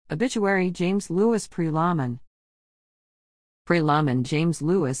Obituary James Lewis Prillaman. Prillaman James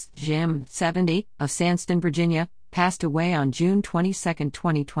Lewis, Jim, 70, of Sandston, Virginia, passed away on June 22,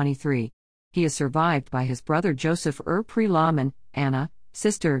 2023. He is survived by his brother Joseph Prillaman, Anna,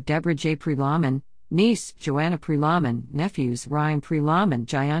 sister Deborah J. Prillaman, niece Joanna Prillaman, nephews Ryan Prillaman,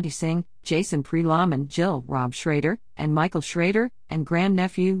 Jayanti Singh, Jason Prillaman, Jill Rob Schrader, and Michael Schrader, and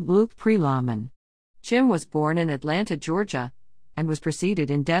grandnephew Luke Prillaman. Jim was born in Atlanta, Georgia, and was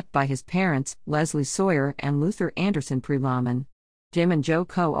preceded in death by his parents, Leslie Sawyer and Luther Anderson Prillaman. Jim and Joe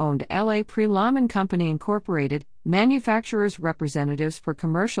co-owned L.A. Prillaman Company Incorporated, manufacturers representatives for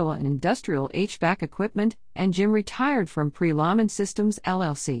commercial and industrial HVAC equipment, and Jim retired from Prillaman Systems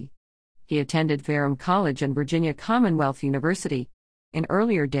LLC. He attended Ferrum College and Virginia Commonwealth University. In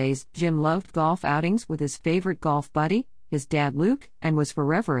earlier days, Jim loved golf outings with his favorite golf buddy, his dad Luke, and was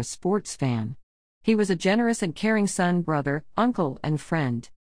forever a sports fan. He was a generous and caring son, brother, uncle, and friend.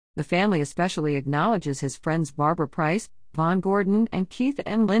 The family especially acknowledges his friends Barbara Price, Vaughn Gordon, and Keith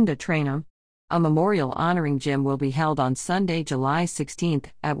and Linda Trainum. A memorial honoring Jim will be held on Sunday, July 16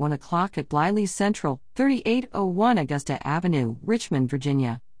 at 1 o'clock at Bliley Central, 3801 Augusta Avenue, Richmond,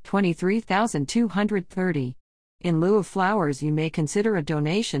 Virginia, 23,230. In lieu of flowers, you may consider a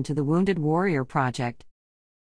donation to the Wounded Warrior Project.